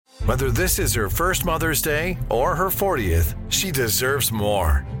Whether this is her first Mother's Day or her 40th, she deserves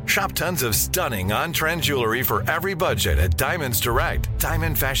more. Shop tons of stunning on-trend jewelry for every budget at Diamonds Direct.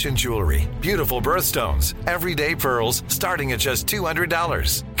 Diamond fashion jewelry, beautiful birthstones, everyday pearls starting at just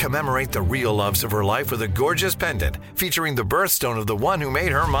 $200. Commemorate the real loves of her life with a gorgeous pendant featuring the birthstone of the one who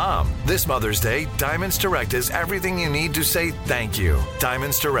made her mom. This Mother's Day, Diamonds Direct is everything you need to say thank you.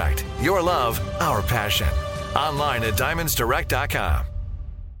 Diamonds Direct. Your love, our passion. Online at diamondsdirect.com.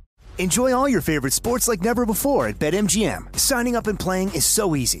 Enjoy all your favorite sports like never before at BetMGM. Signing up and playing is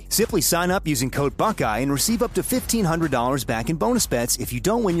so easy. Simply sign up using code Buckeye and receive up to $1,500 back in bonus bets if you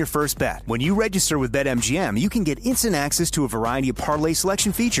don't win your first bet. When you register with BetMGM, you can get instant access to a variety of parlay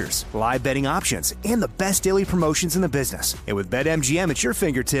selection features, live betting options, and the best daily promotions in the business. And with BetMGM at your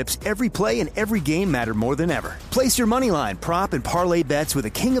fingertips, every play and every game matter more than ever. Place your moneyline, prop, and parlay bets with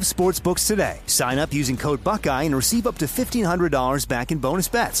the king of sportsbooks today. Sign up using code Buckeye and receive up to $1,500 back in bonus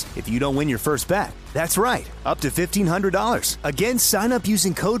bets if you don't win your first bet. That's right, up to $1,500. Again, sign up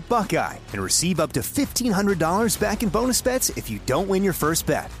using code Buckeye and receive up to $1,500 back in bonus bets if you don't win your first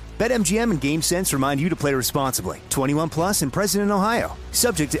bet. BetMGM and GameSense remind you to play responsibly. 21 plus and present in Ohio.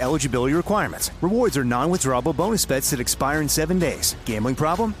 Subject to eligibility requirements. Rewards are non-withdrawable bonus bets that expire in 7 days. Gambling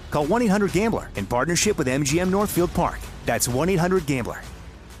problem? Call 1-800-GAMBLER in partnership with MGM Northfield Park. That's 1-800-GAMBLER.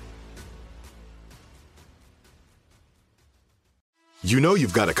 You know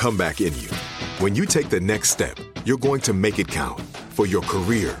you've got a comeback in you. When you take the next step, you're going to make it count. For your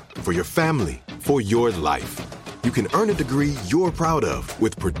career, for your family, for your life. You can earn a degree you're proud of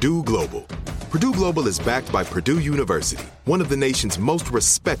with Purdue Global. Purdue Global is backed by Purdue University, one of the nation's most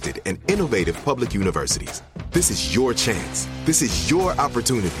respected and innovative public universities. This is your chance. This is your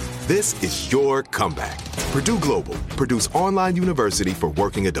opportunity. This is your comeback. Purdue Global, Purdue's online university for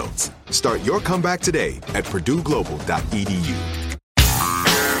working adults. Start your comeback today at purdueglobal.edu.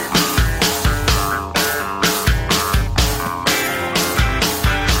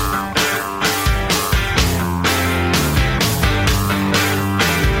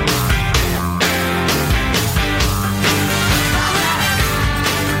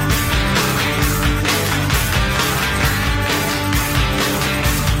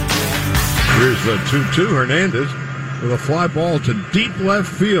 Here's the 2-2 Hernandez with a fly ball to deep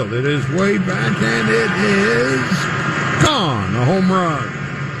left field. It is way back, and it is gone. A home run.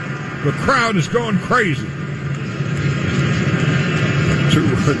 The crowd is going crazy. A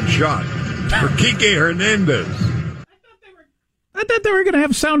 2-run shot for Kike Hernandez. I thought they were going to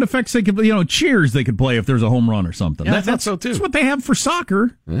have sound effects they could, cheers they could play if there's a home run or something. Yeah, I thought so too. That's what they have for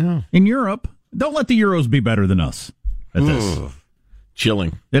soccer in Europe. Don't let the Euros be better than us at this.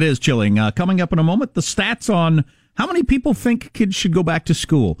 Chilling. It is chilling. Coming up in a moment, the stats on how many people think kids should go back to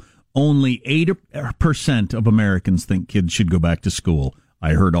school. Only 8% of Americans think kids should go back to school.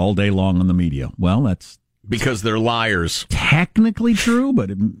 I heard all day long on the media. Well, that's because they're liars. Technically true, but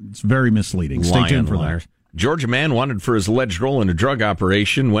it's very misleading. Stay tuned for liars. Georgia man wanted for his alleged role in a drug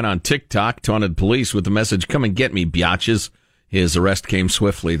operation went on TikTok, taunted police with the message, "Come and get me, biatches." His arrest came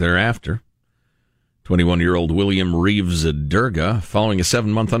swiftly thereafter. 21-year-old William Reeves Durga, following a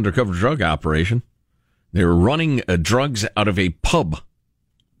 7-month undercover drug operation. They were running drugs out of a pub,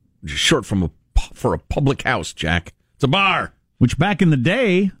 short for a public house, Jack. It's a bar. Which back in the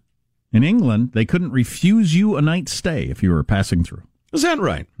day, in England, they couldn't refuse you a night's stay if you were passing through. Is that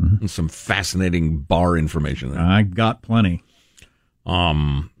right? Mm-hmm. Some fascinating bar information there. I got plenty. So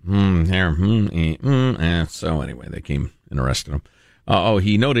anyway, they came and arrested him.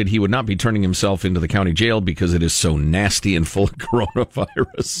 He noted he would not be turning himself into the county jail because it is so nasty and full of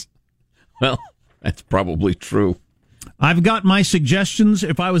coronavirus. Well, that's probably true. I've got my suggestions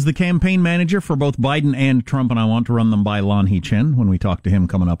if I was the campaign manager for both Biden and Trump, and I want to run them by Lan He-Chen when we talk to him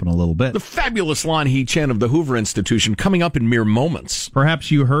coming up in a little bit. The fabulous Lan He-Chen of the Hoover Institution coming up in mere moments.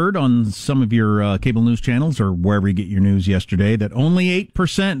 Perhaps you heard on some of your cable news channels or wherever you get your news yesterday that only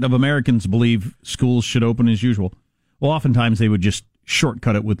 8% of Americans believe schools should open as usual. Well, oftentimes they would just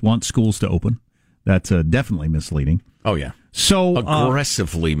shortcut it with want schools to open. That's definitely misleading. Oh, yeah. So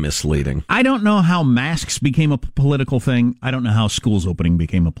aggressively misleading. I don't know how masks became a political thing. I don't know how schools opening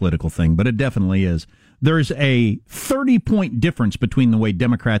became a political thing, but it definitely is. There's a 30-point difference between the way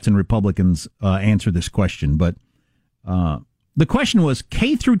Democrats and Republicans answer this question. But the question was,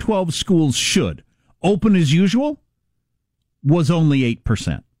 K through 12 schools should open as usual was only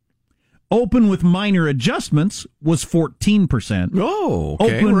 8%. Open with minor adjustments was 14%. Oh,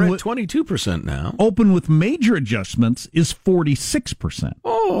 okay. We're at 22% now. Open with major adjustments is 46%.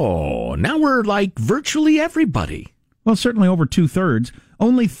 Oh, now we're like virtually everybody. Well, certainly over 2/3.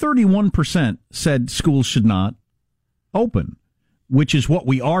 Only 31% said schools should not open. which is what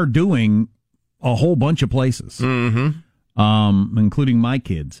we are doing a whole bunch of places, including my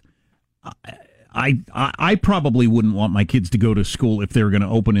kids. I probably wouldn't want my kids to go to school if they were going to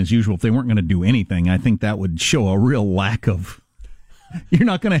open as usual, if they weren't going to do anything. I think that would show a real lack of... You're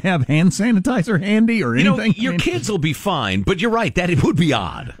not going to have hand sanitizer handy or anything? Your kids will be fine, but you're right, that it would be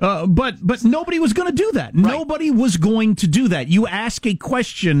odd. But nobody was going to do that. Right. Nobody was going to do that. You ask a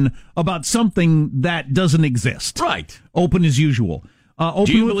question about something that doesn't exist. Right. Open as usual.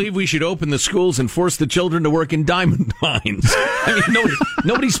 Do you believe we should open the schools and force the children to work in diamond mines? I mean,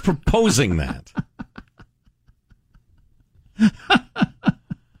 nobody's proposing that.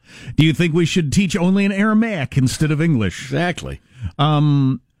 Do you think we should teach only in Aramaic instead of English? Exactly.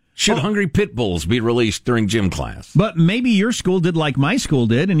 Should hungry pit bulls be released during gym class? But maybe your school did like my school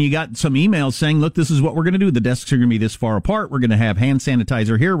did, and you got some emails saying, look, this is what we're going to do. The desks are going to be this far apart. We're going to have hand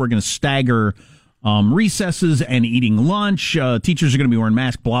sanitizer here. We're going to stagger recesses and eating lunch. Teachers are going to be wearing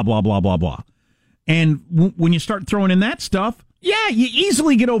masks, blah, blah, blah, blah, blah. And when you start throwing in that stuff, yeah, you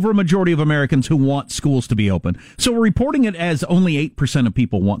easily get over a majority of Americans who want schools to be open. So reporting it as only 8% of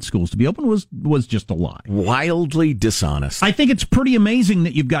people want schools to be open was just a lie. Wildly dishonest. I think it's pretty amazing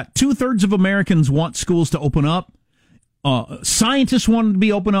that you've got 2/3 of Americans want schools to open up. Scientists want them to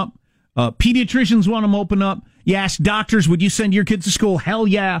be open up. Pediatricians want them open up. You ask doctors, would you send your kids to school? Hell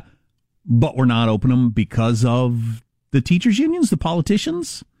yeah. But we're not opening them because of the teachers' unions, the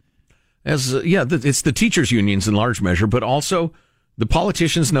politicians. It's the teachers' unions in large measure, but also the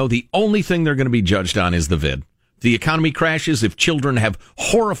politicians know the only thing they're going to be judged on is the vid. The economy crashes, if children have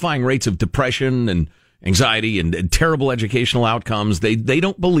horrifying rates of depression and anxiety and terrible educational outcomes, they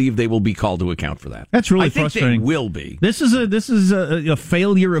don't believe they will be called to account for that. That's really frustrating. frustrating. They will be. This is a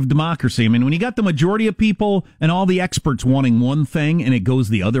failure of democracy. I mean, when you got the majority of people and all the experts wanting one thing and it goes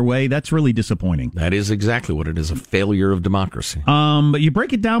the other way, that's really disappointing. That is exactly what it is, a failure of democracy. But you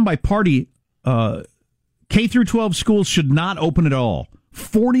break it down by party, K through 12 schools should not open at all.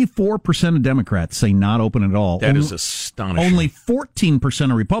 44% of Democrats say not open at all. That is astonishing. Only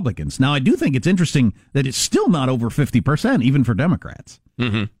 14% of Republicans. Now, I do think it's interesting that it's still not over 50%, even for Democrats,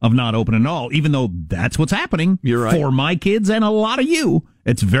 of not open at all, even though that's what's happening. You're right. For my kids and a lot of you.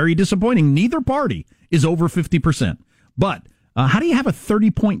 It's very disappointing. Neither party is over 50%. But how do you have a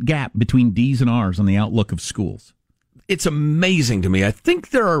 30-point gap between D's and R's on the outlook of schools? It's amazing to me. I think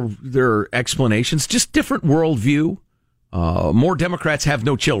there are explanations, just different worldview. More Democrats have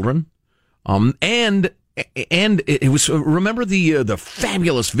no children, and it was. Remember the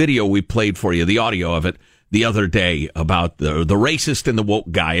fabulous video we played for you, the audio of it the other day about the racist and the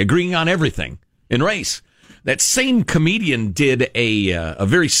woke guy agreeing on everything in race. That same comedian did a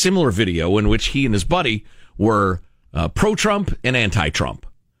very similar video in which he and his buddy were pro-Trump and anti-Trump.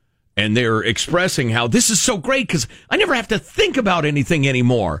 And they're expressing how this is so great because I never have to think about anything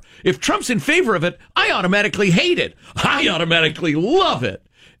anymore. If Trump's in favor of it, I automatically hate it. I automatically love it.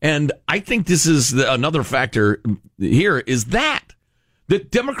 And I think this is another factor here is that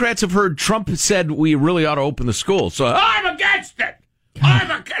Democrats have heard Trump said we really ought to open the schools. So I'm against it.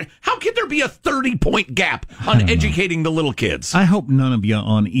 How can there be a 30-point gap on educating the little kids? I hope none of you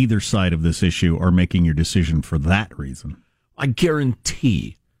on either side of this issue are making your decision for that reason. I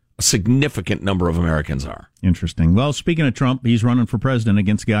guarantee a significant number of Americans are. Interesting. Well, speaking of Trump, he's running for president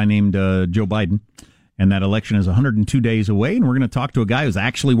against a guy named Joe Biden. And that election is 102 days away. And we're going to talk to a guy who's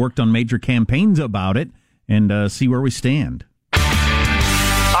actually worked on major campaigns about it and see where we stand.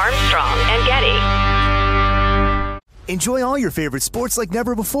 Armstrong and Getty. Enjoy all your favorite sports like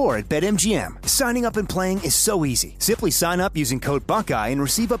never before at BetMGM. Signing up and playing is so easy. Simply sign up using code Buckeye and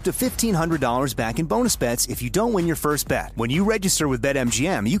receive up to $1,500 back in bonus bets if you don't win your first bet. When you register with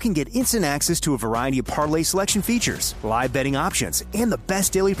BetMGM, you can get instant access to a variety of parlay selection features, live betting options, and the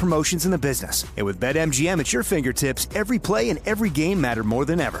best daily promotions in the business. And with BetMGM at your fingertips, every play and every game matter more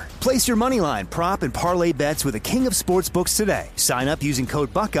than ever. Place your moneyline, prop, and parlay bets with the king of sportsbooks today. Sign up using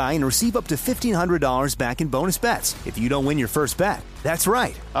code Buckeye and receive up to $1,500 back in bonus bets if you don't win your first bet. That's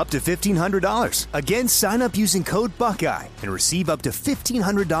right, up to $1,500. Again, sign up using code Buckeye and receive up to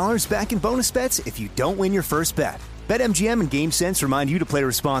 $1,500 back in bonus bets if you don't win your first bet. BetMGM and GameSense remind you to play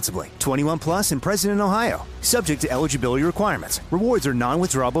responsibly. 21 plus and present in Ohio. Subject to eligibility requirements. Rewards are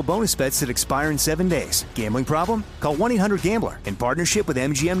non-withdrawable bonus bets that expire in 7 days. Gambling problem? Call 1-800-GAMBLER in partnership with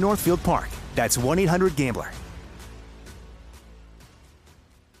MGM Northfield Park. That's 1-800-GAMBLER.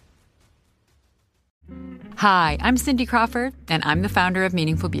 Hi, I'm Cindy Crawford, and I'm the founder of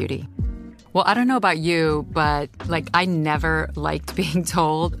Meaningful Beauty. Well, I don't know about you, but, I never liked being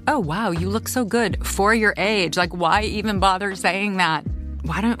told, oh, wow, you look so good for your age. Why even bother saying that?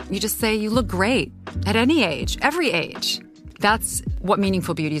 Why don't you just say you look great at any age, every age? That's what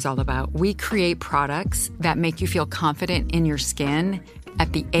Meaningful Beauty is all about. We create products that make you feel confident in your skin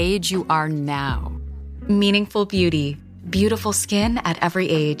at the age you are now. Meaningful Beauty. Beautiful skin at every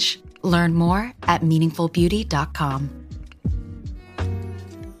age. Learn more at meaningfulbeauty.com.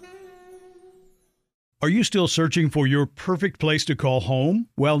 Are you still searching for your perfect place to call home?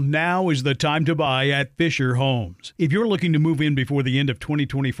 Well, now is the time to buy at Fisher Homes. If you're looking to move in before the end of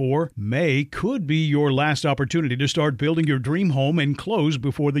 2024, May could be your last opportunity to start building your dream home and close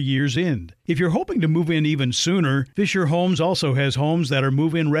before the year's end. If you're hoping to move in even sooner, Fisher Homes also has homes that are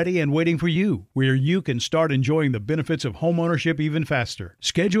move-in ready and waiting for you, where you can start enjoying the benefits of homeownership even faster.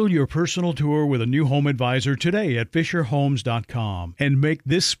 Schedule your personal tour with a new home advisor today at FisherHomes.com and make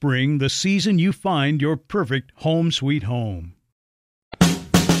this spring the season you find your perfect home sweet home.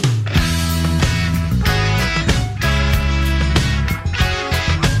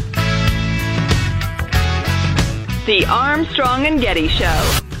 The Armstrong and Getty Show.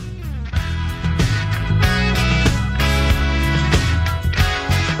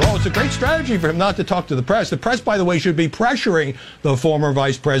 Well, it's a great strategy for him not to talk to the press. The press, by the way, should be pressuring the former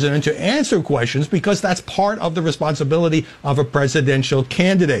vice president to answer questions because that's part of the responsibility of a presidential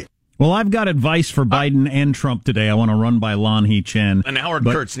candidate. Well, I've got advice for Biden and Trump today. I want to run by Lon Hee Chen. And Howard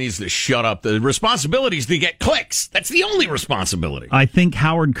Kurtz needs to shut up. The responsibility is to get clicks. That's the only responsibility. I think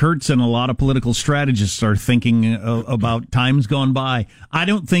Howard Kurtz and a lot of political strategists are thinking about times gone by. I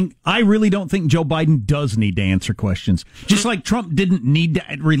really don't think Joe Biden does need to answer questions. Just like Trump didn't need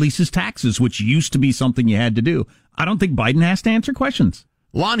to release his taxes, which used to be something you had to do. I don't think Biden has to answer questions.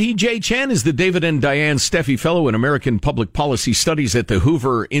 Lon Hee J. Chen is the David and Diane Steffi Fellow in American Public Policy Studies at the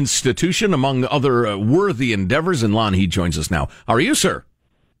Hoover Institution, among other worthy endeavors. And Lon Hee joins us now. How are you, sir?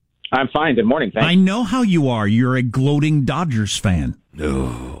 I'm fine. Good morning. Thanks. I know how you are. You're a gloating Dodgers fan.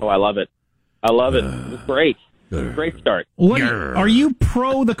 Oh, I love it. I love it. It was great. It was a great start. Are you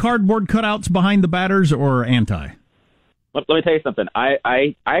pro the cardboard cutouts behind the batters or anti? Let me tell you something.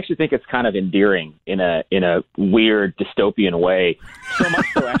 I actually think it's kind of endearing in a weird dystopian way. So much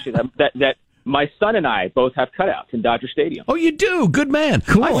so, actually, that my son and I both have cutouts in Dodger Stadium. Oh, you do? Good man.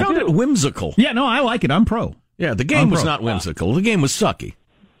 Cool. I found it whimsical. Yeah, no, I like it. I'm pro. Yeah, the game was not whimsical. The game was sucky.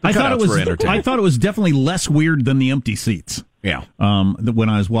 I thought it was definitely less weird than the empty seats. Yeah. When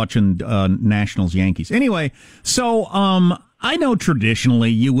I was watching Nationals Yankees. Anyway, so I know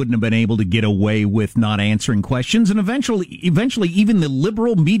traditionally you wouldn't have been able to get away with not answering questions, and eventually even the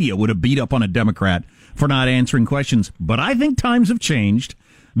liberal media would have beat up on a Democrat for not answering questions. But I think times have changed.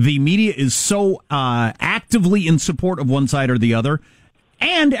 The media is so actively in support of one side or the other,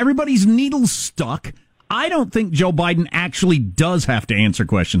 and everybody's needles stuck. I don't think Joe Biden actually does have to answer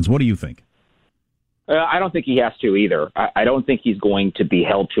questions. What do you think? I don't think he has to either. I don't think he's going to be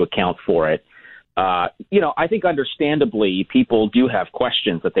held to account for it. I think understandably people do have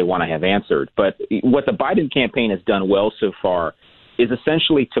questions that they want to have answered. But what the Biden campaign has done well so far is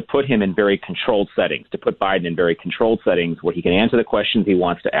essentially to put him in very controlled settings, to put Biden in very controlled settings where he can answer the questions he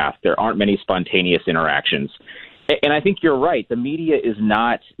wants to ask. There aren't many spontaneous interactions. And I think you're right. The media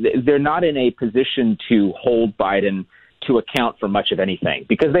they're not in a position to hold Biden to account for much of anything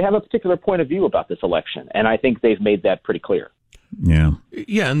because they have a particular point of view about this election. And I think they've made that pretty clear. Yeah.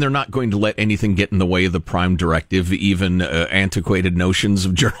 Yeah, and they're not going to let anything get in the way of the prime directive, even antiquated notions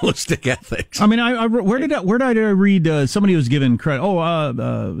of journalistic ethics. I mean, where did I read somebody was given credit?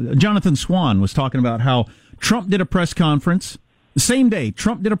 Jonathan Swan was talking about how Trump did a press conference. The same day,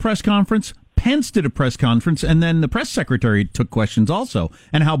 Trump did a press conference, Pence did a press conference, and then the press secretary took questions also,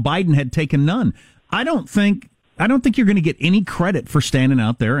 and how Biden had taken none. I don't think you're going to get any credit for standing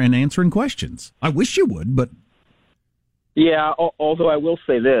out there and answering questions. I wish you would, but... Yeah, although I will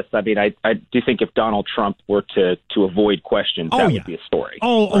say this. I mean, I do think if Donald Trump were to avoid questions, that would be a story.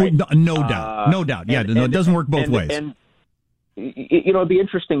 Right? No doubt. No doubt. Yeah, it doesn't work both ways. And, it'd be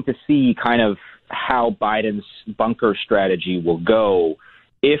interesting to see kind of how Biden's bunker strategy will go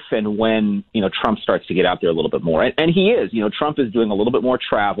if and when, Trump starts to get out there a little bit more. And he is. Trump is doing a little bit more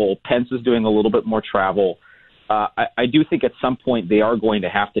travel. Pence is doing a little bit more travel. I do think at some point they are going to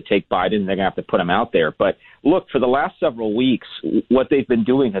have to take Biden and they're going to have to put him out there. But look, for the last several weeks, what they've been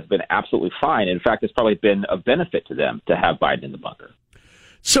doing has been absolutely fine. In fact, it's probably been of benefit to them to have Biden in the bunker.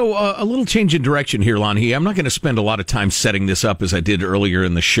 So a little change in direction here, Lon Hee. I'm not going to spend a lot of time setting this up as I did earlier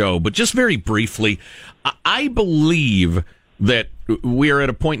in the show, but just very briefly, I believe that we are at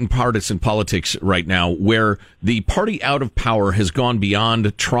a point in partisan politics right now where the party out of power has gone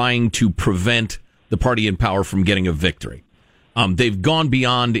beyond trying to prevent the party in power from getting a victory. They've gone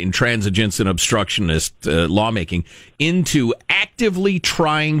beyond intransigence and obstructionist lawmaking into actively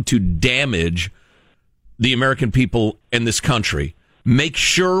trying to damage the American people and this country, make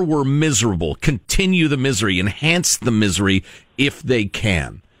sure we're miserable, continue the misery, enhance the misery if they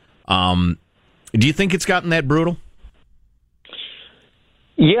can. Do you think it's gotten that brutal?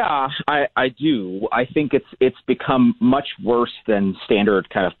 Yeah, I do. I think it's become much worse than standard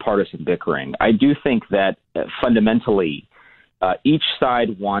kind of partisan bickering. I do think that fundamentally each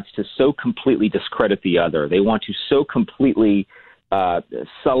side wants to so completely discredit the other. They want to so completely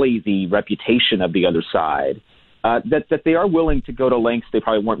sully the reputation of the other side that they are willing to go to lengths they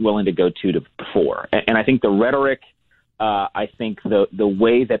probably weren't willing to go to before. And I think the rhetoric, I think the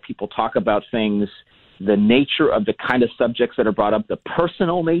way that people talk about things, the nature of the kind of subjects that are brought up, the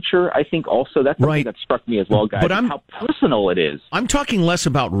personal nature, I think also that's something that struck me as well, guys, but how personal it is. I'm talking less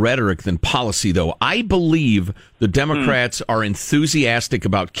about rhetoric than policy, though. I believe the Democrats are enthusiastic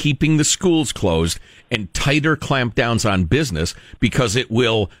about keeping the schools closed and tighter clampdowns on business because it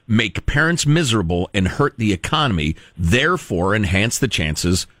will make parents miserable and hurt the economy, therefore enhance the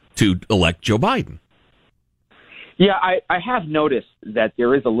chances to elect Joe Biden. Yeah, I have noticed that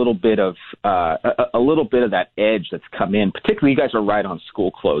there is a little bit of that edge that's come in. Particularly, you guys are right on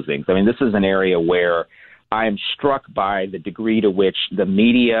school closings. I mean, this is an area where I am struck by the degree to which the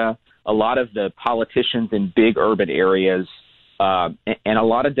media, a lot of the politicians in big urban areas, and a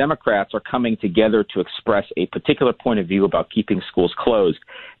lot of Democrats are coming together to express a particular point of view about keeping schools closed.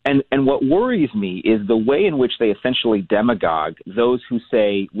 And what worries me is the way in which they essentially demagogue those who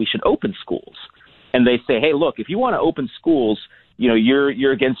say we should open schools. And they say, hey, look, if you want to open schools,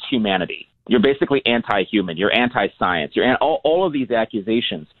 you're against humanity. You're basically anti-human. You're anti-science. You're all of these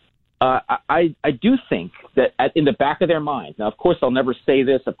accusations. I do think that in the back of their minds, now, of course, they'll never say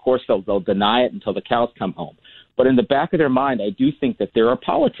this. Of course, they'll deny it until the cows come home. But in the back of their mind, I do think that there are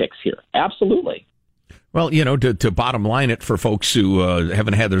politics here. Absolutely. Well, to bottom line it for folks who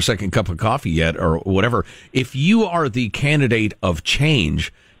haven't had their second cup of coffee yet or whatever, if you are the candidate of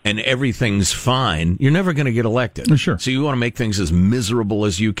change and everything's fine, you're never going to get elected. Sure. So you want to make things as miserable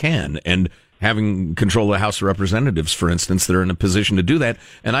as you can. And having control of the House of Representatives, for instance, they're in a position to do that.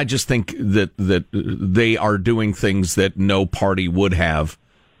 And I just think that they are doing things that no party would have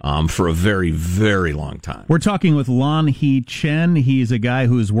for a very, very long time. We're talking with Lan He Chen. He's a guy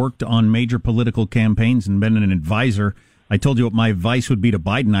who has worked on major political campaigns and been an advisor. I told you what my advice would be to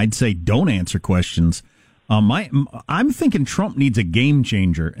Biden. I'd say don't answer questions. I'm thinking Trump needs a game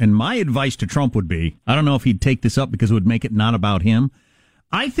changer, and my advice to Trump would be, I don't know if he'd take this up because it would make it not about him.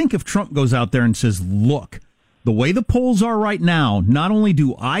 I think if Trump goes out there and says, look, the way the polls are right now, not only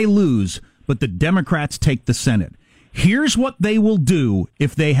do I lose, but the Democrats take the Senate. Here's what they will do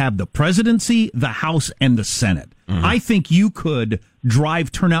if they have the presidency, the House, and the Senate. Mm-hmm. I think you could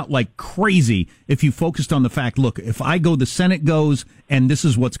drive turnout like crazy if you focused on the fact, look, if I go, the Senate goes, and this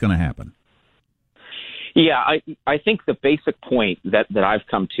is what's going to happen. Yeah, I think the basic point that I've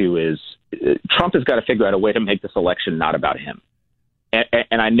come to is Trump has got to figure out a way to make this election not about him.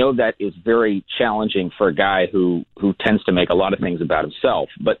 And I know that is very challenging for a guy who tends to make a lot of things about himself.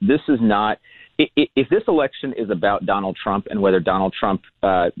 But this is not – if this election is about Donald Trump and whether Donald Trump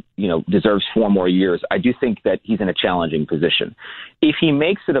deserves 4 more years, I do think that he's in a challenging position. If he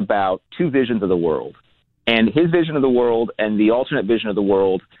makes it about two visions of the world, and his vision of the world and the alternate vision of the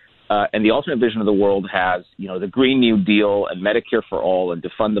world – and the alternate vision of the world has, the Green New Deal and Medicare for all and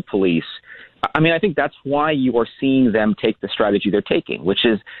defund the police. I mean, I think that's why you are seeing them take the strategy they're taking, which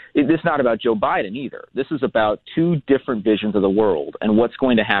is this is not about Joe Biden either. This is about two different visions of the world and what's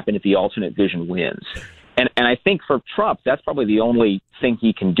going to happen if the alternate vision wins. And I think for Trump, that's probably the only thing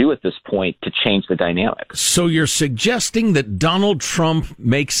he can do at this point to change the dynamic. So you're suggesting that Donald Trump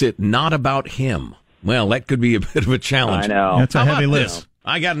makes it not about him. Well, that could be a bit of a challenge. I know. That's a heavy list.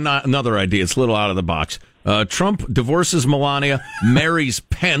 I got another idea. It's a little out of the box. Trump divorces Melania, marries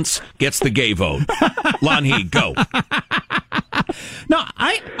Pence, gets the gay vote. Lan He, go. No,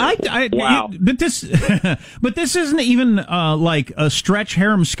 wow. But this isn't even like a stretch,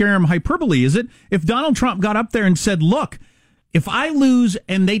 harem, scarum hyperbole, is it? If Donald Trump got up there and said, look, if I lose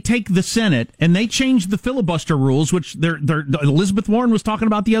and they take the Senate and they change the filibuster rules, which Elizabeth Warren was talking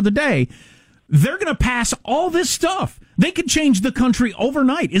about the other day, they're going to pass all this stuff. They could change the country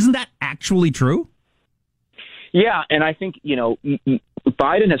overnight. Isn't that actually true? Yeah, and I think,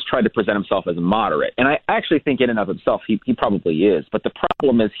 Biden has tried to present himself as a moderate, and I actually think in and of himself he probably is. But the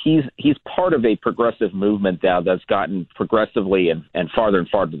problem is he's part of a progressive movement now that's gotten progressively and farther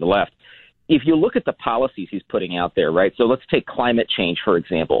to the left. If you look at the policies he's putting out there, right? So let's take climate change, for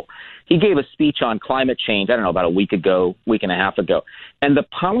example. He gave a speech on climate change, I don't know, about a week and a half ago. And the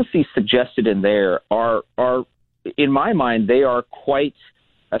policies suggested in there are in my mind, they are quite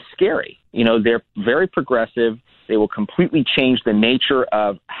scary. You know, they're very progressive. They will completely change the nature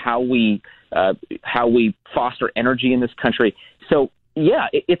of how we foster energy in this country. So, yeah,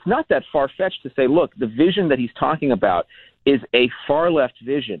 it's not that far-fetched to say, look, the vision that he's talking about is a far-left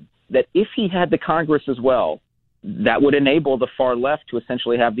vision that if he had the Congress as well, that would enable the far left to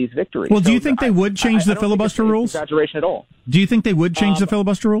essentially have these victories. Well, do you think they would change the filibuster rules? Exaggeration at all. Do you think they would change the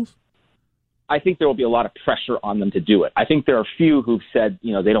filibuster rules? I think there will be a lot of pressure on them to do it. I think there are a few who've said,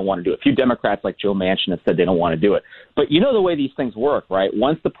 you know, they don't want to do it. A few Democrats like Joe Manchin have said they don't want to do it. But you know the way these things work, right?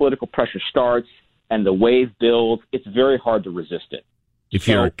 Once the political pressure starts and the wave builds, it's very hard to resist it. If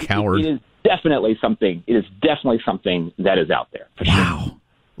you're a coward. It is definitely something that is out there. Wow. Sure.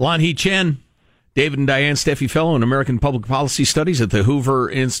 Lan Hee Chen, David and Diane Steffi Fellow in American Public Policy Studies at the Hoover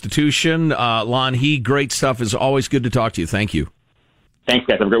Institution. Lan Hee, great stuff. It's always good to talk to you. Thank you. Thanks,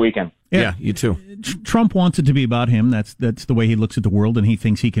 guys. Have a great weekend. Yeah, you too. Trump wants it to be about him. That's the way he looks at the world, and he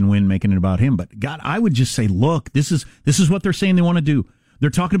thinks he can win making it about him. But God, I would just say, look, this is what they're saying they want to do. They're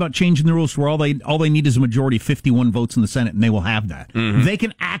talking about changing the rules where all they need is a majority of 51 votes in the Senate, and they will have that. Mm-hmm. They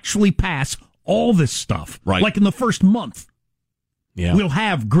can actually pass all this stuff, right? Like in the first month. Yeah. We'll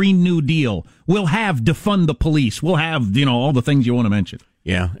have Green New Deal. We'll have defund the police. We'll have, you know, all the things you want to mention.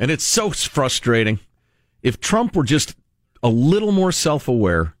 Yeah, and it's so frustrating. If Trump were just a little more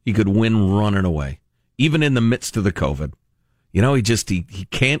self-aware, he could win running away, even in the midst of the COVID. You know, he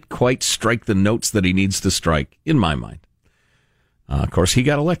can't quite strike the notes that he needs to strike, in my mind. Of course, he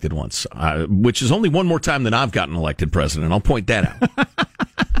got elected once, which is only one more time than I've gotten elected president. I'll point that out.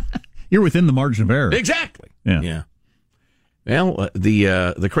 You're within the margin of error. Exactly. Yeah. Well,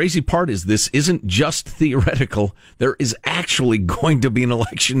 the crazy part is this isn't just theoretical. There is actually going to be an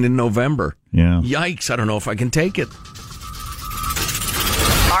election in November. Yeah. Yikes, I don't know if I can take it.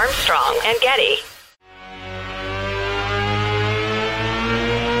 Armstrong and Getty.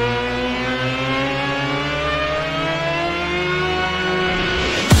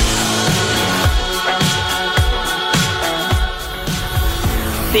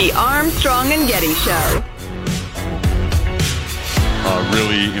 The Armstrong and Getty Show. A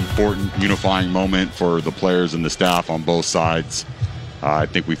really important unifying moment for the players and the staff on both sides. I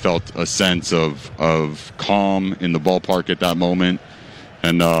think we felt a sense of calm in the ballpark at that moment,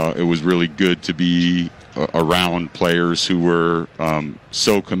 and it was really good to be around players who were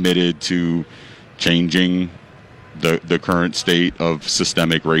so committed to changing the current state of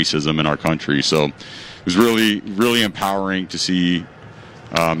systemic racism in our country. So it was really, really empowering to see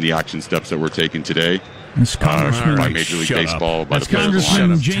the action steps that were taken today. By Major League Baseball. That's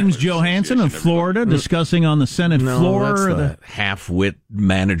Congressman James Johansson of Florida discussing on the Senate floor. That's the half-wit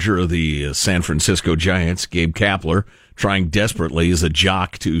manager of the San Francisco Giants, Gabe Kapler, trying desperately as a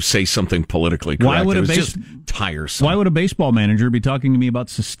jock to say something politically correct. It was just tiresome. Why would a baseball manager be talking to me about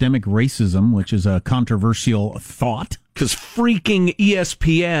systemic racism, which is a controversial thought? Because freaking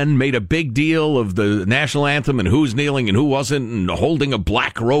ESPN made a big deal of the national anthem and who's kneeling and who wasn't and holding a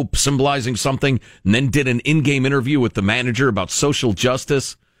black rope symbolizing something, and then did an in-game interview with the manager about social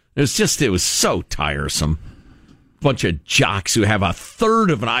justice. It was so tiresome. Bunch of jocks who have a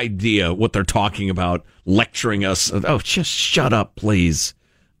third of an idea what they're talking about, lecturing us. Oh, just shut up, please.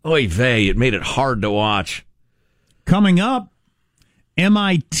 Oy vey, it made it hard to watch. Coming up,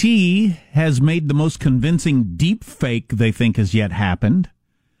 MIT has made the most convincing deep fake they think has yet happened,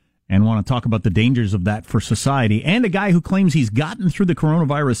 and want to talk about the dangers of that for society, and a guy who claims he's gotten through the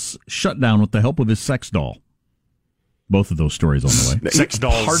coronavirus shutdown with the help of his sex doll. Both of those stories on the way. Sex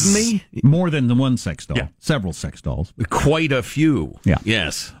dolls. Pardon me? More than the one sex doll. Yeah. Several sex dolls. Quite a few. Yeah.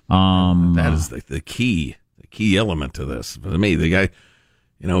 Yes. That is the key element to this. For me, the guy,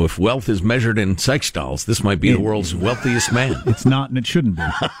 you know, if wealth is measured in sex dolls, this might be the world's wealthiest man. It's not, and it shouldn't be.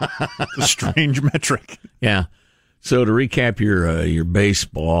 It's a strange metric. Yeah. So to recap your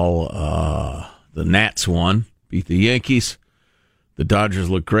baseball, the Nats won, beat the Yankees. The Dodgers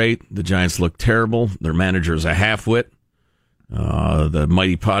look great. The Giants look terrible. Their manager is a half-wit. The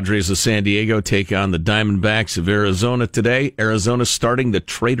mighty Padres of San Diego take on the Diamondbacks of Arizona today. Arizona starting the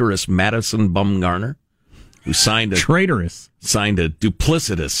traitorous Madison Bumgarner, who signed a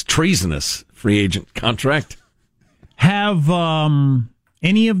duplicitous, treasonous free agent contract. Have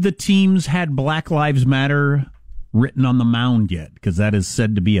any of the teams had Black Lives Matter written on the mound yet? Because that is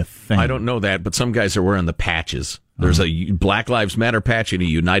said to be a thing. I don't know that, but some guys are wearing the patches. There's a Black Lives Matter patch and a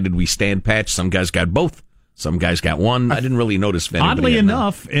United We Stand patch. Some guys got both. Some guys got one. I didn't really notice if anybody Oddly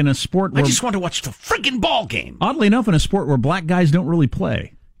enough, in a sport where... I just want to watch the freaking ball game. Oddly enough, in a sport where black guys don't really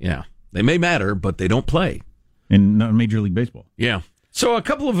play. Yeah. They may matter, but they don't play. In Major League Baseball. Yeah. So a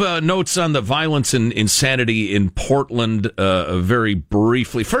couple of notes on the violence and insanity in Portland very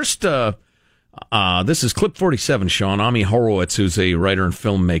briefly. First, this is Clip 47, Sean. Ami Horowitz, who's a writer and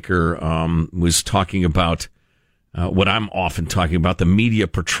filmmaker, was talking about what I'm often talking about, the media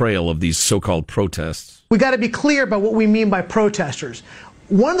portrayal of these so-called protests. We got to be clear about what we mean by protesters.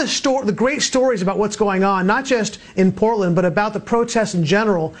 One of the great stories about what's going on, not just in Portland, but about the protests in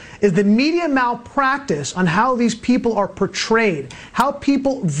general, is the media malpractice on how these people are portrayed, how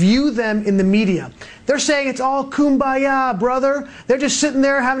people view them in the media. They're saying it's all kumbaya, brother. They're just sitting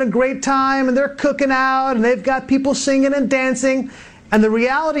there having a great time, and they're cooking out, and they've got people singing and dancing. And the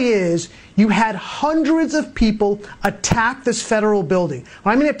reality is, you had hundreds of people attack this federal building.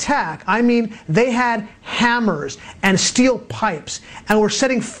 When I mean attack, I mean they had hammers and steel pipes and were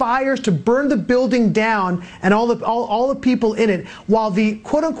setting fires to burn the building down and all the people in it, while the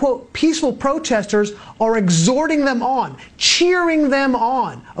quote-unquote peaceful protesters are exhorting them on, cheering them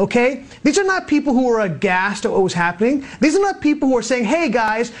on, okay? These are not people who were aghast at what was happening. These are not people who are saying, hey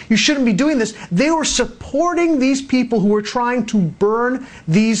guys, you shouldn't be doing this. They were supporting these people who were trying to burn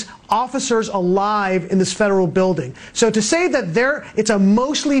these officers alive in this federal building. So to say that it's a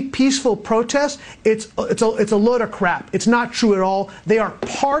mostly peaceful protest, it's a load of crap. It's not true at all. They are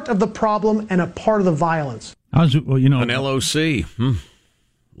part of the problem and a part of the violence. An LOC.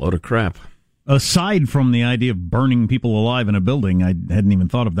 Load of crap. Aside from the idea of burning people alive in a building, I hadn't even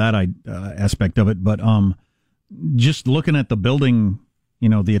thought of that aspect of it, but just looking at the building,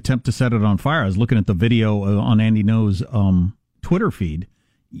 the attempt to set it on fire, I was looking at the video on Andy Ngo's Twitter feed.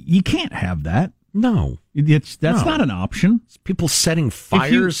 You can't have that. No. That's not an option. It's people setting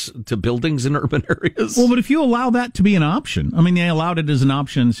fires to buildings in urban areas. Well, but if you allow that to be an option, I mean, they allowed it as an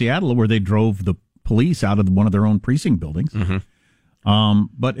option in Seattle where they drove the police out of one of their own precinct buildings. Mm-hmm.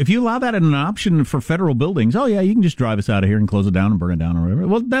 But if you allow that as an option for federal buildings, oh, yeah, you can just drive us out of here and close it down and burn it down or whatever.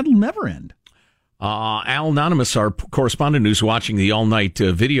 Well, that'll never end. Al Anonymous, our correspondent who's watching the all-night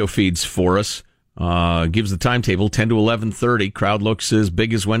video feeds for us, gives the timetable, 10 to 11:30. Crowd looks as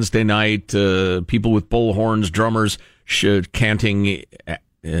big as Wednesday night. People with bullhorns, drummers chanting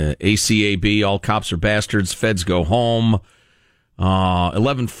ACAB, all cops are bastards, feds go home.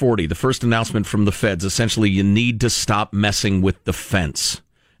 11:40, the first announcement from the feds. Essentially, you need to stop messing with the fence.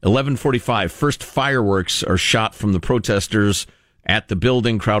 11:45, first fireworks are shot from the protesters at the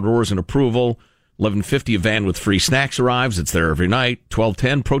building. Crowd roars in approval. 11:50, a van with free snacks arrives. It's there every night.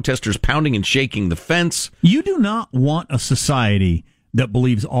 12:10, protesters pounding and shaking the fence. You do not want a society that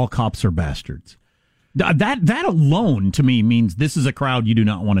believes all cops are bastards. That alone, to me, means this is a crowd you do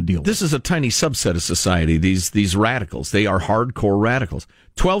not want to deal with. This is a tiny subset of society, these radicals. They are hardcore radicals.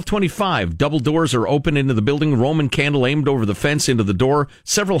 12:25, double doors are open into the building. Roman candle aimed over the fence into the door.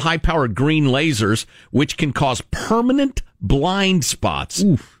 Several high-powered green lasers, which can cause permanent blind spots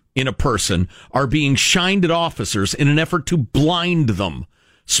in a person, are being shined at officers in an effort to blind them.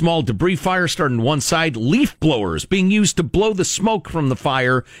 Small debris fire started on one side. Leaf blowers being used to blow the smoke from the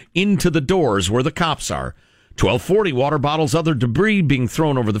fire into the doors where the cops are. 12:40, water bottles, other debris being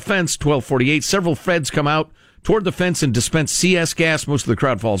thrown over the fence. 12:48, several feds come out toward the fence and dispense CS gas. Most of the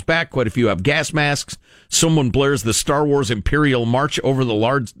crowd falls back. Quite a few have gas masks. Someone blares the Star Wars Imperial March over the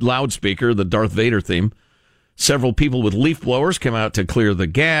large loudspeaker, the Darth Vader theme. Several people with leaf blowers come out to clear the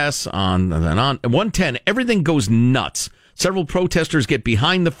gas. On and on. 1:10, everything goes nuts. Several protesters get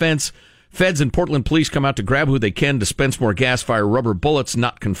behind the fence. Feds and Portland police come out to grab who they can, dispense more gas, fire rubber bullets,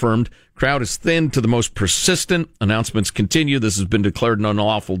 not confirmed. Crowd is thinned to the most persistent. Announcements continue. This has been declared an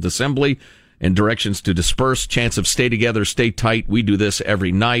unlawful assembly, and directions to disperse. Chants of stay together, stay tight. We do this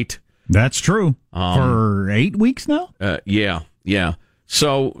every night. That's true. For 8 weeks now? Yeah.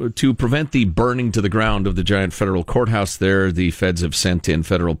 So to prevent the burning to the ground of the giant federal courthouse there, the feds have sent in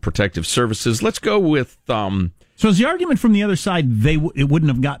federal protective services. Let's go with... So is the argument from the other side it wouldn't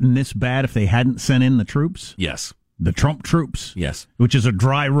have gotten this bad if they hadn't sent in the troops? Yes. The Trump troops? Yes. Which is a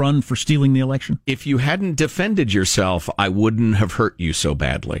dry run for stealing the election? If you hadn't defended yourself, I wouldn't have hurt you so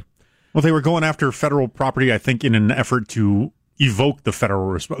badly. Well, they were going after federal property, I think, in an effort to evoke the federal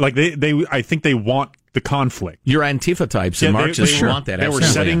response. Like I think they want the conflict. Your Antifa types and Marxists want that. They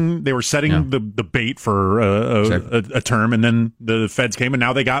were setting the bait for a term, and then the feds came, and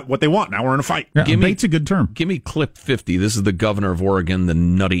now they got what they want. Now we're in a fight. Yeah, bait's a good term. Give me clip 50. This is the governor of Oregon, the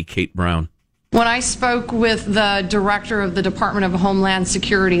nutty Kate Brown. When I spoke with the director of the Department of Homeland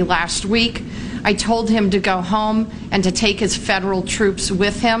Security last week, I told him to go home and to take his federal troops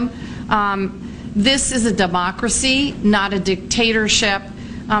with him. This is a democracy, not a dictatorship.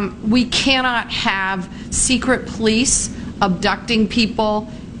 We cannot have secret police abducting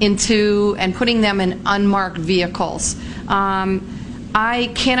people and putting them in unmarked vehicles.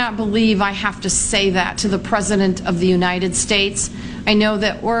 I cannot believe I have to say that to the President of the United States. I know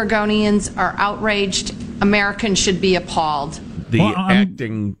that Oregonians are outraged. Americans should be appalled.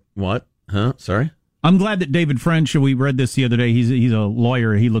 Sorry? I'm glad that David French, we read this the other day, he's a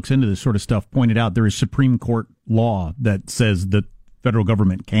lawyer, he looks into this sort of stuff, pointed out there is Supreme Court law that says the federal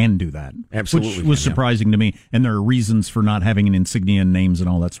government can do that. Absolutely. Which was surprising to me, and there are reasons for not having an insignia and names and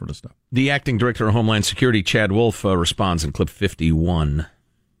all that sort of stuff. The acting director of Homeland Security, Chad Wolf, responds in clip 51.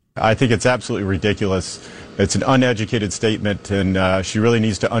 I think it's absolutely ridiculous. It's an uneducated statement, and she really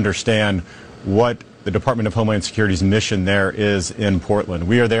needs to understand what the Department of Homeland Security's mission there is in Portland.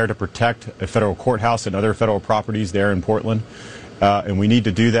 We are there to protect a federal courthouse and other federal properties there in Portland, and we need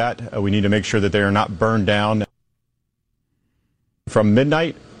to do that. We need to make sure that they are not burned down. From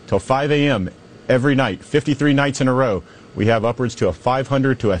midnight till 5 a.m. every night, 53 nights in a row, we have upwards to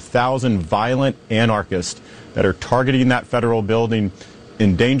 500 to 1,000 violent anarchists that are targeting that federal building,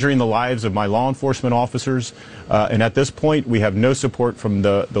 endangering the lives of my law enforcement officers. And at this point, we have no support from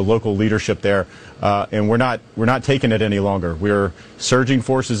the local leadership there. And we're not taking it any longer. We're surging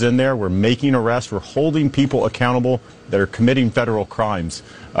forces in there. We're making arrests. We're holding people accountable that are committing federal crimes.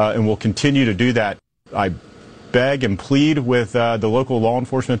 And we'll continue to do that. I beg and plead with the local law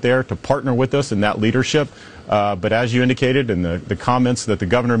enforcement there to partner with us in that leadership. But as you indicated in the comments that the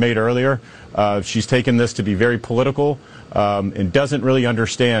governor made earlier, she's taken this to be very political and doesn't really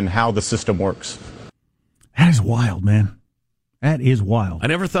understand how the system works. That is wild, man. That is wild. I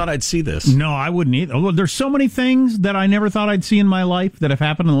never thought I'd see this. No, I wouldn't either. Although there's so many things that I never thought I'd see in my life that have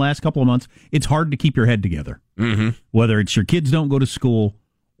happened in the last couple of months. It's hard to keep your head together. Mm-hmm. Whether it's your kids don't go to school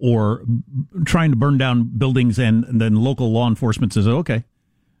or trying to burn down buildings and then local law enforcement says, okay.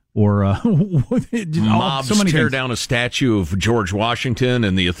 Or mobs so many tear things. down a statue of George Washington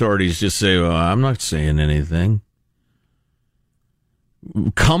and the authorities just say, well, I'm not saying anything.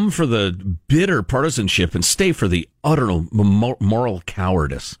 Come for the bitter partisanship and stay for the utter moral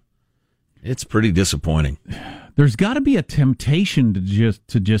cowardice. It's pretty disappointing. There's got to be a temptation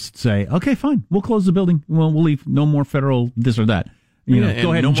to just say, okay, fine, we'll close the building. We'll leave no more federal this or that. Go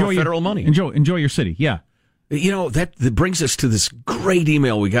ahead, no enjoy more federal money. Enjoy your city. Yeah. That brings us to this great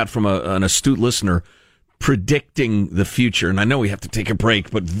email we got from an astute listener predicting the future. And I know we have to take a break,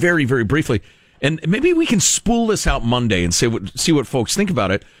 but very, very briefly. And maybe we can spool this out Monday and see what folks think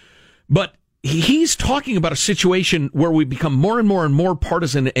about it. But he's talking about a situation where we become more and more and more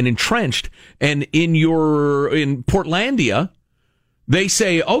partisan and entrenched. And in Portlandia, they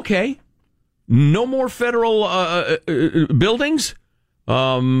say, okay, no more federal buildings.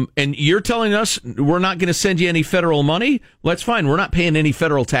 And you're telling us we're not going to send you any federal money? Well, that's fine. We're not paying any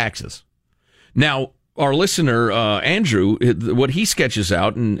federal taxes. Now, our listener, Andrew, what he sketches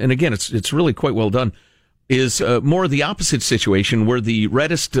out, and again, it's really quite well done, is more the opposite situation where the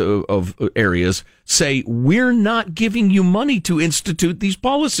reddest of areas say, we're not giving you money to institute these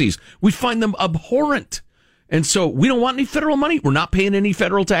policies. We find them abhorrent. And so we don't want any federal money. We're not paying any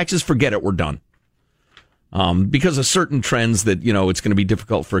federal taxes. Forget it. We're done. Because of certain trends that, it's going to be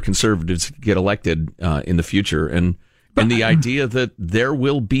difficult for conservatives to get elected in the future. And the idea that there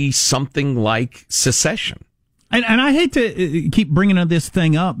will be something like secession. And I hate to keep bringing this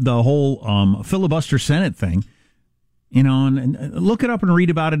thing up, the whole filibuster Senate thing, and look it up and read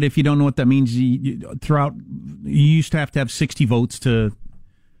about it if you don't know what that means. You used to have 60 votes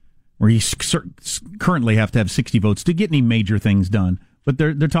or you currently have to have 60 votes to get any major things done. But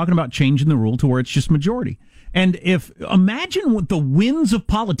they're talking about changing the rule to where it's just majority. And imagine what the winds of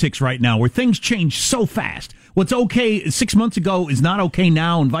politics right now, where things change so fast. What's okay 6 months ago is not okay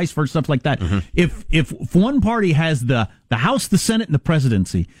now, and vice versa, stuff like that. Mm-hmm. If one party has the House, the Senate, and the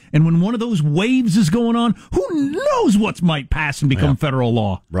presidency, and when one of those waves is going on, who knows what might pass and become federal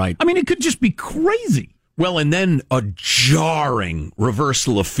law? Right. I mean, it could just be crazy. Well, and then a jarring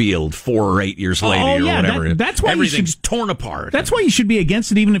reversal of field 4 or 8 years later, or whatever. That's why everything's torn apart. That's why you should be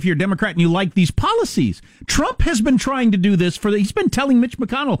against it, even if you're a Democrat and you like these policies. Trump has been trying to do this he's been telling Mitch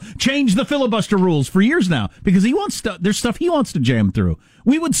McConnell, change the filibuster rules for years now, because there's stuff he wants to jam through.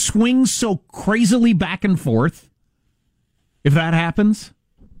 We would swing so crazily back and forth if that happens.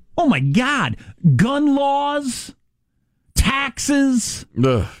 Oh my God. Gun laws, taxes.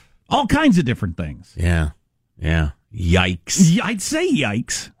 Ugh. All kinds of different things. Yeah. Yikes. I'd say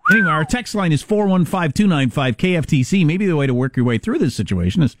yikes. Anyway, our text line is 415-295-KFTC. Maybe the way to work your way through this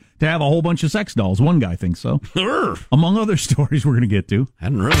situation is to have a whole bunch of sex dolls. One guy thinks so. Among other stories we're going to get to.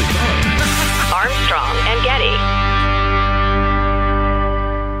 Hadn't really thought. Armstrong and Getty.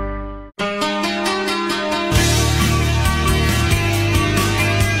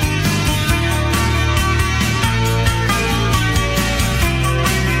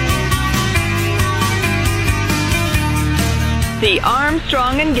 The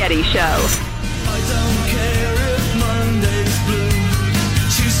Armstrong and Getty Show. I don't care if Monday's blue,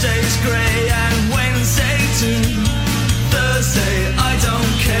 Tuesday's grey, and Wednesday too. Thursday, I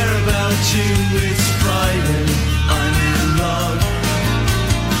don't care about you. It's Friday, I'm in love.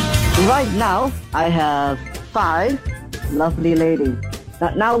 Right now, I have 5 lovely ladies.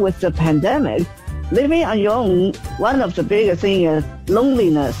 But now with the pandemic, living on your own, one of the biggest things is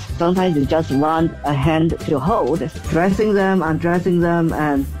loneliness. Sometimes you just want a hand to hold, dressing them, undressing them,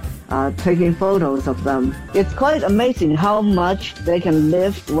 and taking photos of them. It's quite amazing how much they can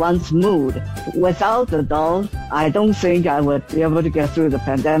lift one's mood. Without the dolls, I don't think I would be able to get through the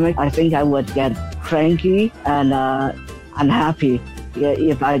pandemic. I think I would get cranky and unhappy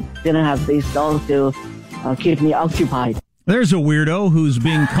if I didn't have these dolls to keep me occupied. There's a weirdo who's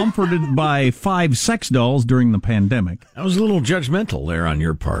being comforted by 5 sex dolls during the pandemic. That was a little judgmental there on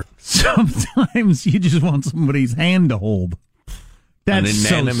your part. Sometimes you just want somebody's hand to hold. That's an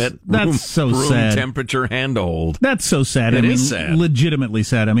inanimate room sad. Temperature hand to hold. That's so sad. It is sad. Legitimately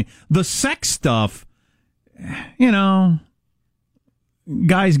sad. I mean, the sex stuff, you know,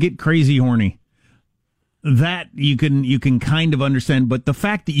 guys get crazy horny. That you can kind of understand, but the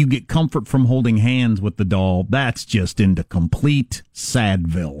fact that you get comfort from holding hands with the doll, that's just into complete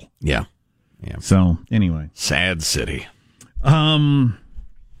sadville. Yeah. So anyway, sad city.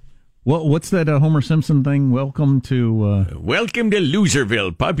 What's that Homer Simpson thing? Welcome to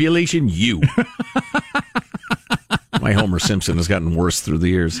Loserville, population U. My Homer Simpson has gotten worse through the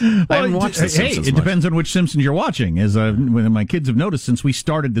years. I haven't watched The Simpsons it depends on which Simpsons you're watching. As my kids have noticed since we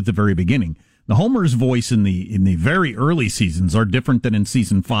started at the very beginning. The Homer's voice in the very early seasons are different than in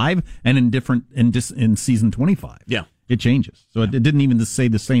season 5 and in season 25. Yeah, it changes. So it didn't even say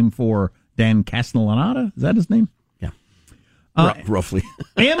the same for Dan Castellaneta. Is that his name? Yeah, roughly.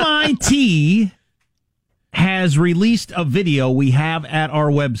 MIT has released a video we have at our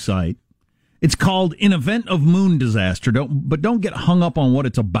website. It's called "In Event of Moon Disaster." Don't get hung up on what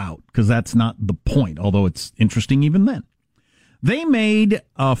it's about because that's not the point. Although it's interesting even then. They made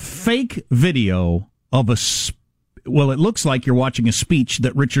a fake video of it looks like you're watching a speech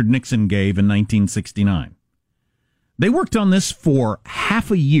that Richard Nixon gave in 1969. They worked on this for half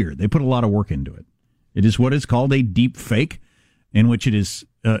a year. They put a lot of work into it. It is what is called a deep fake, in which it is,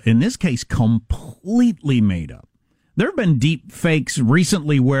 in this case, completely made up. There have been deep fakes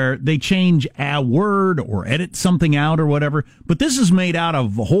recently where they change a word or edit something out or whatever, but this is made out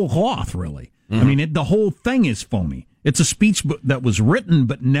of whole cloth, really. Mm-hmm. I mean, the whole thing is phony. It's a speech that was written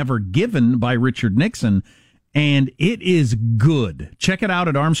but never given by Richard Nixon, and it is good. Check it out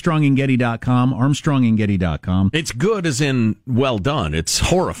at ArmstrongandGetty.com, ArmstrongandGetty.com. It's good as in well done. It's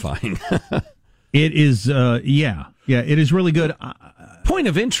horrifying. It is, it is really good. Point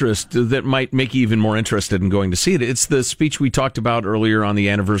of interest that might make you even more interested in going to see it. It's the speech we talked about earlier on the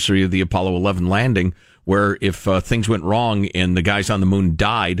anniversary of the Apollo 11 landing, where if things went wrong and the guys on the moon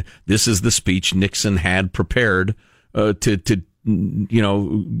died, this is the speech Nixon had prepared to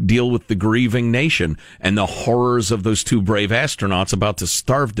deal with the grieving nation and the horrors of those 2 brave astronauts about to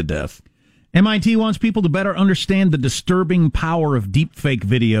starve to death. MIT wants people to better understand the disturbing power of deepfake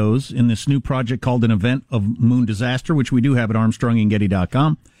videos in this new project called An Event of Moon Disaster, which we do have at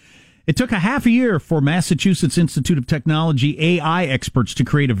ArmstrongandGetty.com. It took a half a year for Massachusetts Institute of Technology AI experts to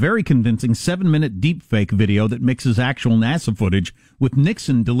create a very convincing 7-minute deepfake video that mixes actual NASA footage with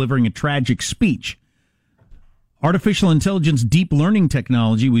Nixon delivering a tragic speech. Artificial intelligence deep learning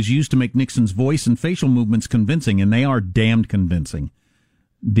technology was used to make Nixon's voice and facial movements convincing, and they are damned convincing.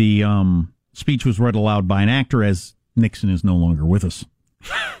 The speech was read aloud by an actor as Nixon is no longer with us.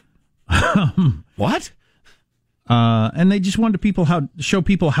 What? And they just wanted to show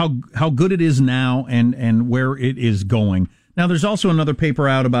people how good it is now and where it is going. Now, there's also another paper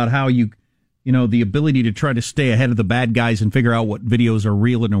out about how the ability to try to stay ahead of the bad guys and figure out what videos are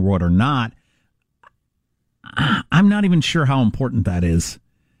real and what are not. I'm not even sure how important that is.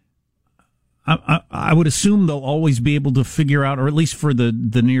 I would assume they'll always be able to figure out, or at least for the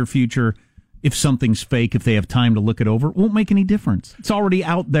near future, if something's fake, if they have time to look it over. It won't make any difference. It's already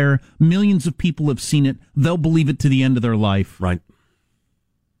out there. Millions of people have seen it. They'll believe it to the end of their life. Right.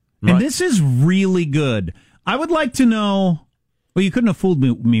 And this is really good. I would like to know, well, you couldn't have fooled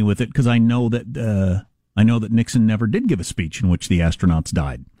me with it because I know that Nixon never did give a speech in which the astronauts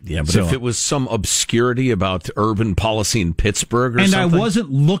died. Yeah, but if it was some obscurity about urban policy in Pittsburgh or something. And I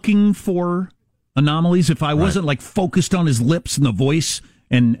wasn't looking for anomalies, if I wasn't focused on his lips and the voice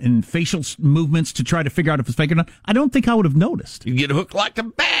and facial movements to try to figure out if it's fake or not, I don't think I would have noticed. You get hooked like a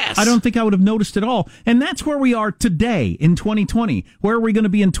bass. I don't think I would have noticed at all. And that's where we are today in 2020. Where are we going to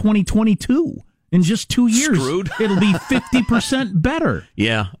be in 2022? In just 2 years, Screwed. it'll be 50% better.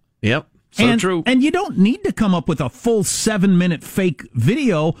 Yeah. Yep. So true. And you don't need to come up with a full 7-minute fake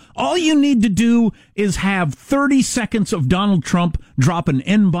video. All you need to do is have 30 seconds of Donald Trump dropping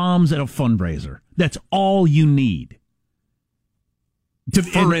N-bombs at a fundraiser. That's all you need.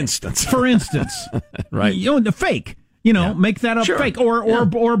 For instance. Right. The fake. Make that up Sure. fake. Or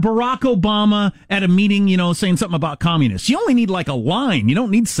Barack Obama at a meeting, saying something about communists. You only need like a line. You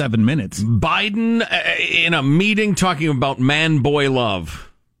don't need 7 minutes. Biden in a meeting talking about man-boy love.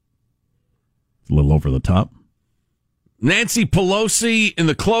 A little over the top. Nancy Pelosi in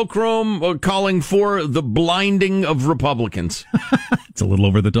the cloakroom calling for the blinding of Republicans. It's a little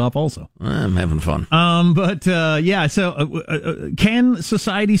over the top also. I'm having fun. So can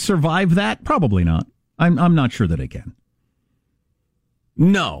society survive that? Probably not. I'm not sure that it can.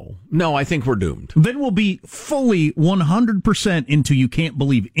 No, I think we're doomed. Then we'll be fully 100% into you can't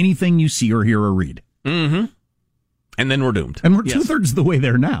believe anything you see or hear or read. Mm-hmm. And then we're doomed. And we're 2/3 of the way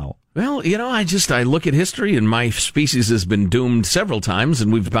there now. Well, I look at history, and my species has been doomed several times,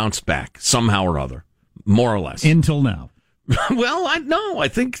 and we've bounced back somehow or other, more or less. Until now. Well, I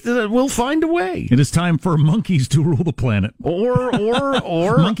think that we'll find a way. It is time for monkeys to rule the planet.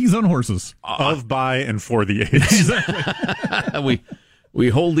 Or monkeys on horses. Of, by, and for the age. Exactly. We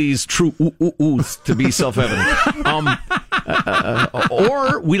hold these true oohs to be self-evident.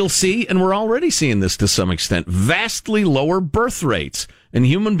 Or we'll see, and we're already seeing this to some extent, vastly lower birth rates. And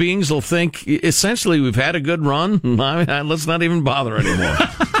human beings will think, essentially, we've had a good run. Let's not even bother anymore.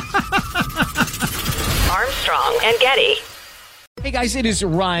 Armstrong and Getty. Hey guys, it is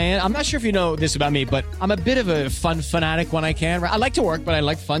Ryan. I'm not sure if you know this about me, but I'm a bit of a fun fanatic when I can. I like to work, but I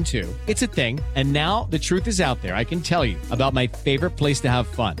like fun too. It's a thing. And now the truth is out there. I can tell you about my favorite place to have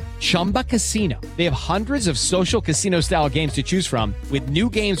fun. Chumba Casino. They have hundreds of social casino style games to choose from with new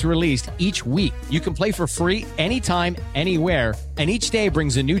games released each week. You can play for free anytime, anywhere. And each day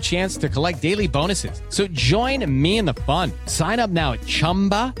brings a new chance to collect daily bonuses. So join me in the fun. Sign up now at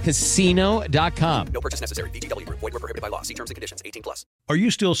ChumbaCasino.com. No purchase necessary. VGW. Void where prohibited by law. See terms and conditions. 18+. Are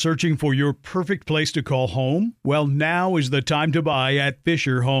you still searching for your perfect place to call home? Well, now is the time to buy at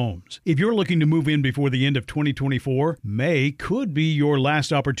Fisher Homes. If you're looking to move in before the end of 2024, May could be your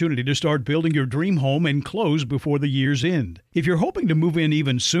last opportunity to start building your dream home and close before the year's end. If you're hoping to move in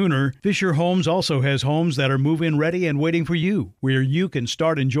even sooner, Fisher Homes also has homes that are move-in ready and waiting for you, where you can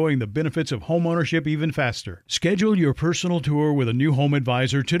start enjoying the benefits of homeownership even faster. Schedule your personal tour with a new home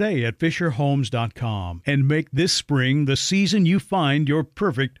advisor today at FisherHomes.com and make this spring the season you find your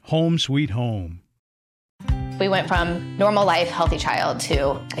perfect home sweet home. We went from normal life, healthy child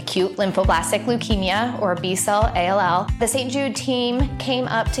to acute lymphoblastic leukemia, or B-cell ALL. The St. Jude team came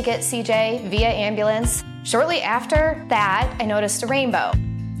up to get CJ via ambulance. Shortly after that, I noticed a rainbow.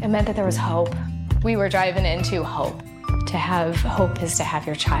 It meant that there was hope. We were driving into hope. To have hope is to have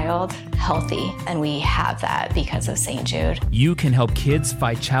your child healthy, and we have that because of St. Jude. You can help kids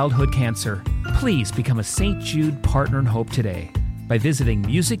fight childhood cancer. Please become a St. Jude Partner in Hope today by visiting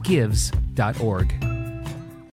musicgives.org.